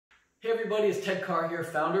Hey everybody, it's Ted Carr here,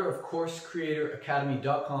 founder of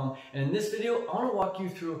CourseCreatorAcademy.com, and in this video I want to walk you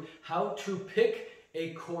through how to pick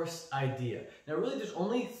a course idea. Now really there's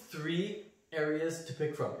only three areas to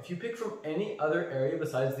pick from. If you pick from any other area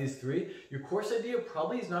besides these three, your course idea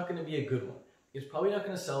probably is not going to be a good one. It's probably not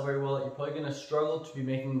going to sell very well. You're probably going to struggle to be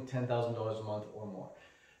making $10,000 a month or more.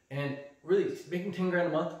 And really, making 10 grand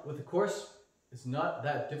a month with a course is not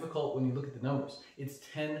that difficult when you look at the numbers. It's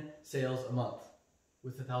 10 sales a month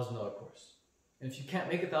with a $1,000 course. And if you can't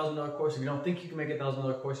make a $1,000 course, if you don't think you can make a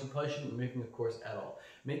 $1,000 course, you probably shouldn't be making a course at all.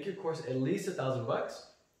 Make your course at least $1,000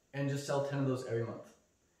 and just sell 10 of those every month.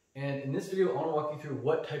 And in this video, I want to walk you through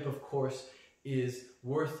what type of course is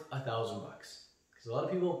worth $1,000. Because a lot of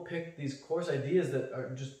people pick these course ideas that are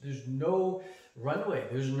just, there's no runway,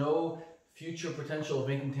 there's no future potential of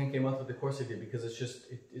making 10K a month with the course idea because it's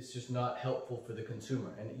just not helpful for the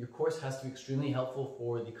consumer. And your course has to be extremely helpful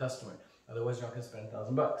for the customer. Otherwise, you're not going to spend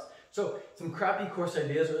 $1,000. So some crappy course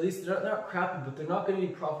ideas, or at least they're not crappy, but they're not going to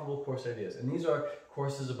be profitable course ideas. And these are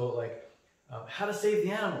courses about like how to save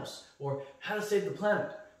the animals or how to save the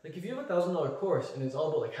planet. Like if you have a $1,000 course and it's all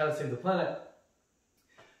about like how to save the planet,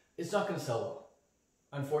 it's not going to sell well.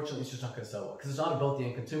 Unfortunately, it's just not going to sell well because it's not about the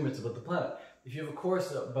end consumer, it's about the planet. If you have a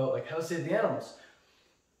course about like how to save the animals,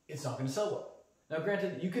 it's not going to sell well. Now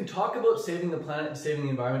granted, you can talk about saving the planet and saving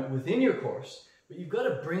the environment within your course, but you've got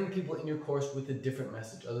to bring people in your course with a different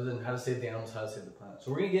message other than how to save the animals, how to save the planet.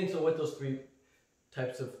 So we're going to get into what those three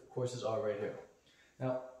types of courses are right here.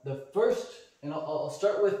 Now the first, and I'll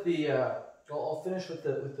start with the, I'll finish with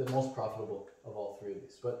the most profitable of all three of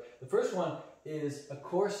these. But the first one is a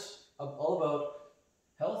course all about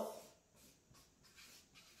health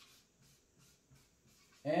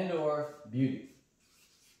and or beauty.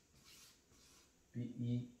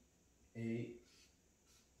 B-E-A-U-T.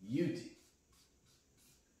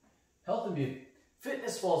 Health and beauty.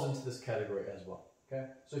 Fitness falls into this category as well. Okay?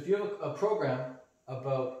 So if you have a program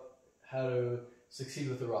about how to succeed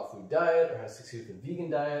with a raw food diet, or how to succeed with a vegan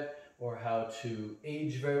diet, or how to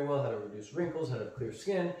age very well, how to reduce wrinkles, how to have clear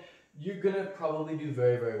skin, you're going to probably do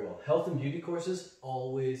very, very well. Health and beauty courses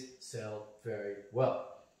always sell very well.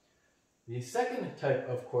 The second type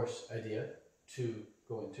of course idea to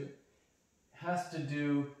go into has to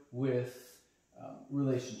do with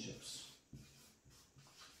relationships.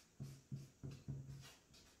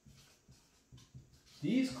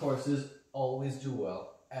 These courses always do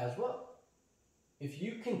well as well. If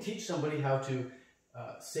you can teach somebody how to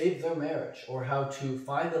save their marriage or how to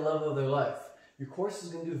find the love of their life, your course is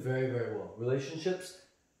going to do very, very well. Relationships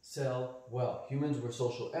sell well. Humans, we're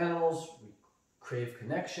social animals. We crave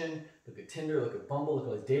connection. Look at Tinder, look at Bumble, look at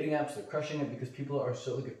all these dating apps. They're crushing it because people are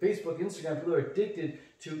so, look at Facebook, Instagram, people are addicted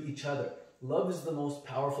to each other. Love is the most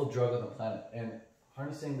powerful drug on the planet. And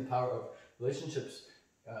harnessing the power of relationships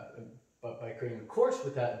but by creating a course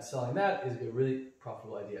with that and selling that is a really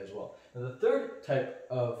profitable idea as well. Now the third type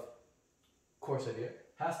of course idea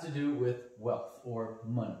has to do with wealth or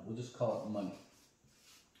money. We'll just call it money.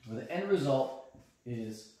 Where the end result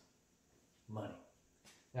is money.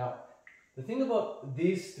 Now, the thing about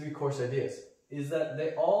these three course ideas is that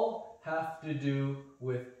they all have to do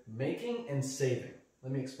with making and saving.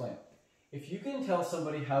 Let me explain. If you can tell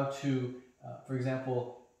somebody how to, for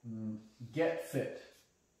example, get fit,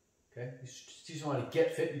 okay? You teach them how to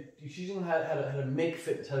get fit. You teach them how to make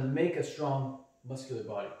fitness, how to make a strong muscular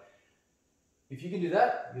body. If you can do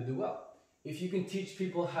that, you'll do well. If you can teach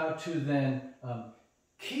people how to then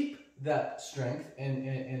keep that strength and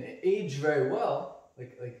age very well,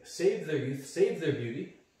 like save their youth, save their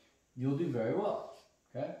beauty, you'll do very well.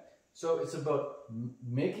 Okay? So it's about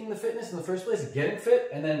making the fitness in the first place, getting fit,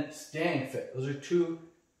 and then staying fit. Those are two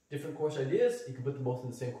different course ideas. You can put them both in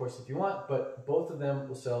the same course if you want, but both of them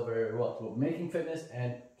will sell very, very well. It's about making fitness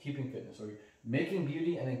and keeping fitness, or making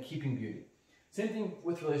beauty and then keeping beauty. Same thing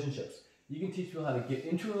with relationships. You can teach people how to get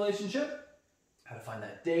into a relationship, how to find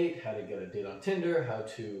that date, how to get a date on Tinder, how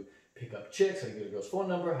to pick up chicks, how to get a girl's phone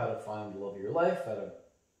number, how to find the love of your life, how to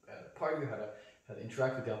party, how to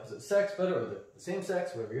interact with the opposite sex better, or the same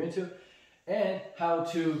sex, whatever you're into, and how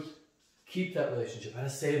to keep that relationship, how to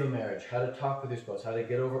save a marriage, how to talk with your spouse, how to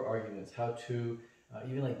get over arguments, how to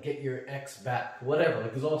even like get your ex back, whatever.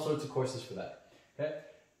 Like there's all sorts of courses for that. Okay?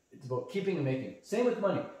 It's about keeping and making. Same with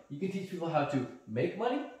money. You can teach people how to make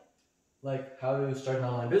money, like how to start an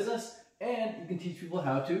online business, and you can teach people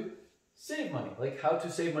how to save money, like how to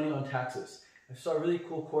save money on taxes. I saw a really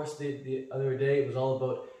cool course the other day. It was all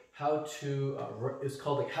about how to, it's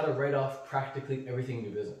called like how to write off practically everything in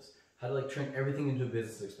your business. How to like turn everything into a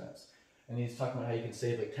business expense. And he's talking about how you can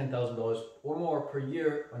save like $10,000 or more per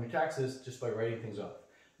year on your taxes just by writing things off,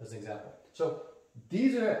 as an example. So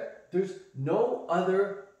these are There's no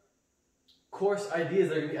other course ideas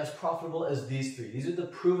that are going to be as profitable as these three. These are the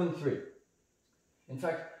proven three. In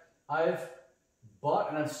fact, I've bought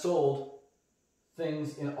and I've sold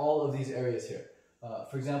things in all of these areas here.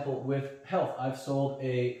 For example, with health, I've sold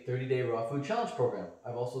a 30-day raw food challenge program.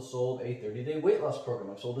 I've also sold a 30-day weight loss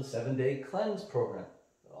program. I've sold a 7-day cleanse program,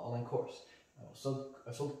 an online course. I've sold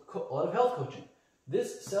a lot of health coaching.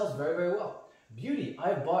 This sells very, very well. Beauty,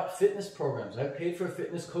 I've bought fitness programs. I've paid for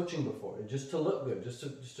fitness coaching before, just to look good, just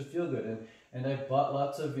to feel good. And I've bought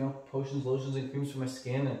lots of potions, lotions, and creams for my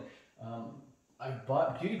skin. And I've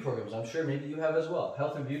bought beauty programs. I'm sure maybe you have as well.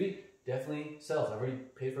 Health and beauty definitely sells. I've already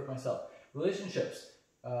paid for it myself. Relationships.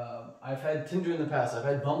 I've had Tinder in the past. I've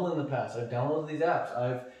had Bumble in the past. I've downloaded these apps.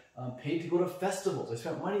 I've paid to go to festivals. I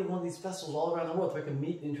spent money on these festivals all around the world so I can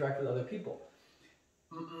meet and interact with other people.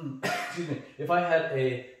 Excuse me. If I had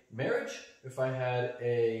a marriage, if I had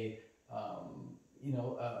a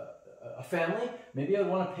family, maybe I'd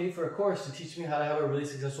want to pay for a course to teach me how to have a really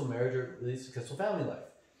successful marriage or really successful family life.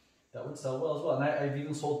 That would sell well as well. And I've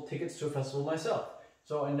even sold tickets to a festival myself.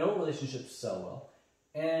 So I know relationships sell well.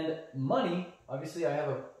 And money, obviously I have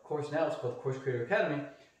a course now, it's called Course Creator Academy,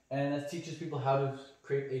 and it teaches people how to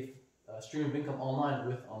create a stream of income online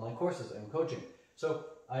with online courses and coaching. So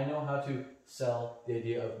I know how to sell the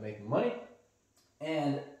idea of making money,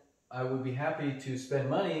 and I would be happy to spend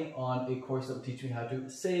money on a course that will teach me how to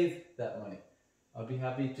save that money. I'd be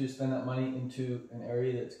happy to spend that money into an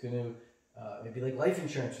area that's going to maybe like life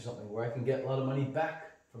insurance or something where I can get a lot of money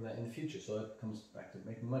back from that in the future. So it comes back to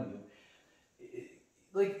making money.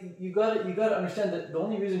 Like you gotta understand that the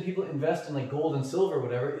only reason people invest in like gold and silver or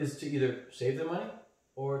whatever is to either save their money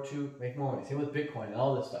or to make more money. Same with Bitcoin and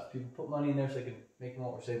all this stuff. People put money in there so they can make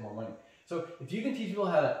more or save more money. So if you can teach people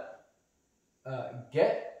how to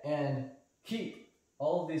get and keep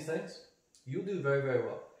all of these things, you'll do very, very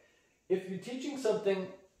well. If you're teaching something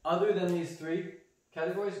other than these three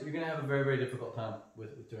categories, you're going to have a very, very difficult time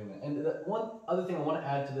with doing that. And one other thing I want to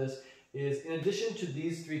add to this is, in addition to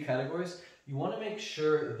these three categories, you want to make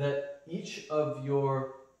sure that each of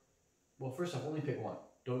your, well, first off, only pick one.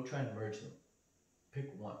 Don't try and merge them.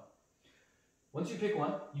 Pick one. Once you pick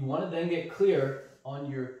one, you want to then get clear on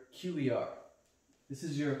your QER. This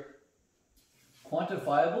is your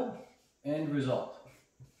quantifiable end result.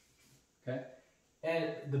 Okay?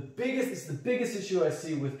 And it's the biggest issue I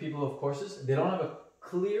see with people of courses. They don't have a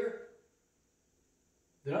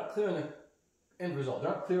they're not clear on the end result.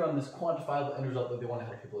 They're not clear on this quantifiable end result that they want to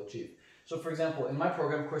help people achieve. So for example, in my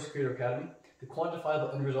program, Course Creator Academy, the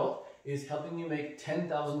quantifiable end result is helping you make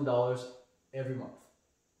 $10,000 every month.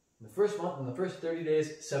 In the first month, in the first 30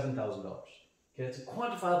 days, $7,000. Okay, it's a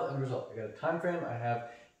quantifiable end result. I got a time frame, I have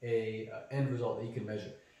a end result that you can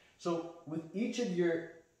measure. So with each of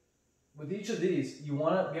these, you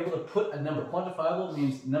want to be able to put a number. Quantifiable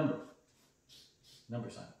means number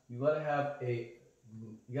sign. You got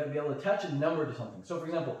to be able to attach a number to something. So for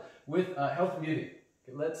example, with health and beauty,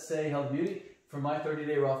 okay, let's say health and beauty, for my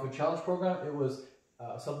 30-day raw food challenge program, it was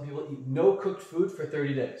helping people eat no cooked food for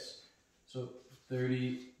 30 days. So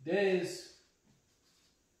 30 days,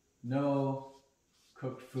 no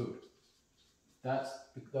cooked food. That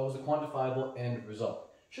was a quantifiable end result.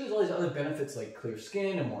 Sure, there's all these other benefits like clear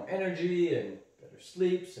skin and more energy and better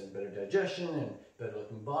sleeps and better digestion and better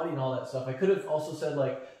looking body and all that stuff. I could have also said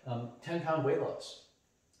like 10-pound weight loss.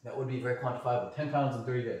 That would be very quantifiable, 10 pounds in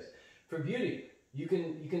 30 days. For beauty, you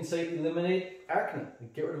can say eliminate acne,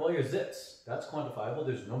 get rid of all your zits. That's quantifiable.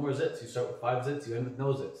 There's no more zits. You start with 5 zits, you end with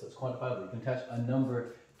no zits. That's quantifiable. You can attach a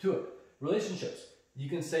number to it. Relationships, you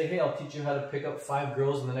can say, hey, I'll teach you how to pick up 5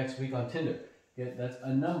 girls in the next week on Tinder. Okay, that's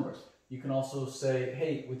a number. You can also say,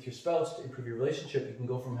 hey, with your spouse, to improve your relationship, you can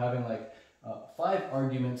go from having like 5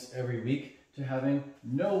 arguments every week to having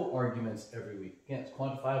no arguments every week. Again, it's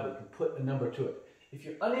quantifiable. You can put a number to it. If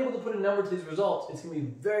you're unable to put a number to these results, it's going to be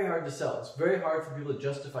very hard to sell. It's very hard for people to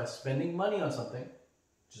justify spending money on something,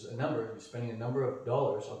 which is a number. You're spending a number of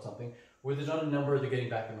dollars on something where there's not a number they're getting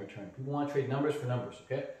back in return. People want to trade numbers for numbers,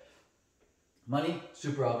 okay? Money,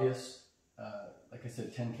 super obvious. Like I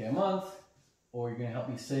said, 10K a month, or you're going to help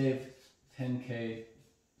me save 10K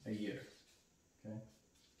a year, okay?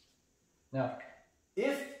 Now,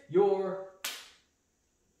 if your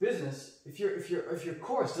business, if your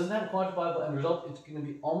course doesn't have a quantifiable end result, it's going to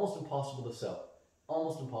be almost impossible to sell.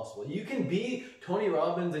 Almost impossible. You can be Tony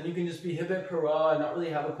Robbins and you can just be hip hip hurrah and not really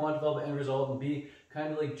have a quantifiable end result and be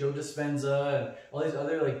kind of like Joe Dispenza and all these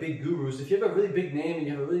other like big gurus. If you have a really big name and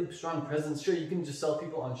you have a really strong presence, sure, you can just sell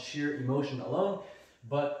people on sheer emotion alone.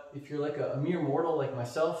 But if you're like a mere mortal like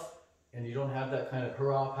myself and you don't have that kind of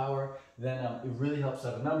hurrah power, then it really helps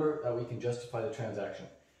to have a number that we can justify the transaction.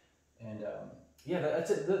 And yeah,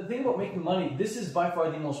 that's it. The thing about making money, this is by far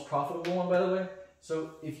the most profitable one, by the way.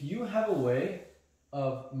 So if you have a way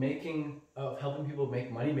of helping people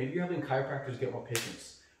make money, maybe you're helping chiropractors get more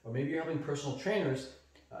patients, or maybe you're helping personal trainers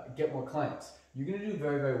get more clients, you're going to do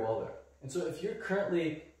very, very well there. And so if you're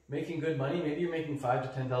currently making good money, maybe you're making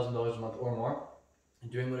 $5,000 to $10,000 a month or more,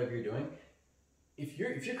 and doing whatever you're doing. If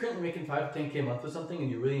you're currently making $5,000 to $10,000 a month with something, and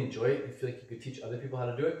you really enjoy it, you feel like you could teach other people how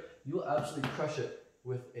to do it, you will absolutely crush it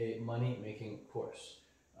with a money-making course.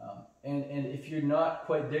 And if you're not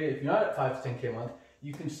quite there, if you're not at $5,000 to $10,000 a month,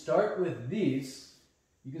 you can start with these.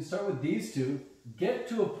 You can start with these two, get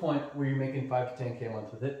to a point where you're making $5,000 to $10,000 a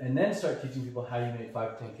month with it, and then start teaching people how you make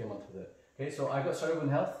 $5,000 to $10,000 a month with it. Okay, so I got started in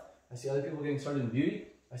health. I see other people getting started in beauty.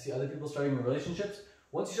 I see other people starting in relationships.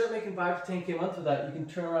 Once you start making $5,000 to $10,000 a month with that, you can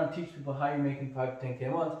turn around and teach people how you're making $5,000 to $10,000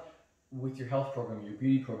 a month with your health program, your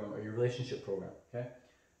beauty program, or your relationship program. Okay,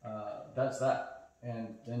 that's that.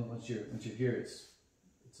 And then once you're here,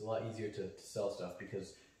 it's a lot easier to sell stuff,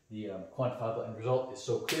 because the quantifiable end result is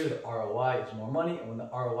so clear. The ROI is more money, and when the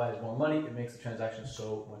ROI is more money, it makes the transaction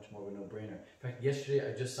so much more of a no-brainer. In fact, yesterday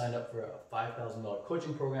I just signed up for a $5,000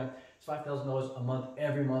 coaching program. It's $5,000 a month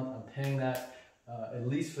every month. I'm paying that at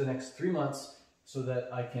least for the next 3 months so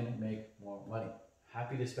that I can make more money.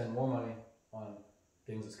 Happy to spend more money on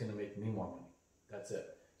things that's going to make me more money. That's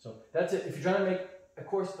it. So that's it. If you're trying to make a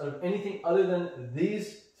course out of anything other than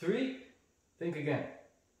these three, think again.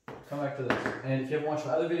 Come back to this. And if you haven't watched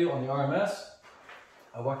my other video on the RMS,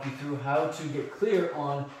 I walk you through how to get clear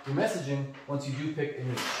on your messaging once you do pick a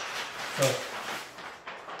niche. So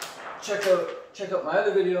check out my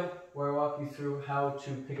other video where I walk you through how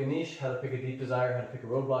to pick a niche, how to pick a deep desire, how to pick a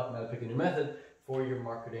roadblock, and how to pick a new method for your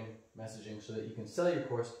marketing messaging so that you can sell your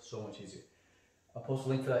course so much easier. I'll post a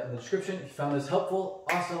link for that in the description. If you found this helpful,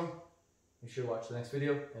 awesome. Make sure to watch the next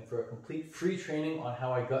video. And for a complete free training on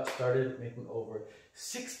how I got started making over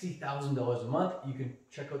 $60,000 a month, you can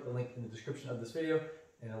check out the link in the description of this video,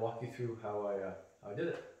 and I'll walk you through how I did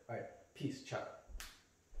it. All right, peace, ciao.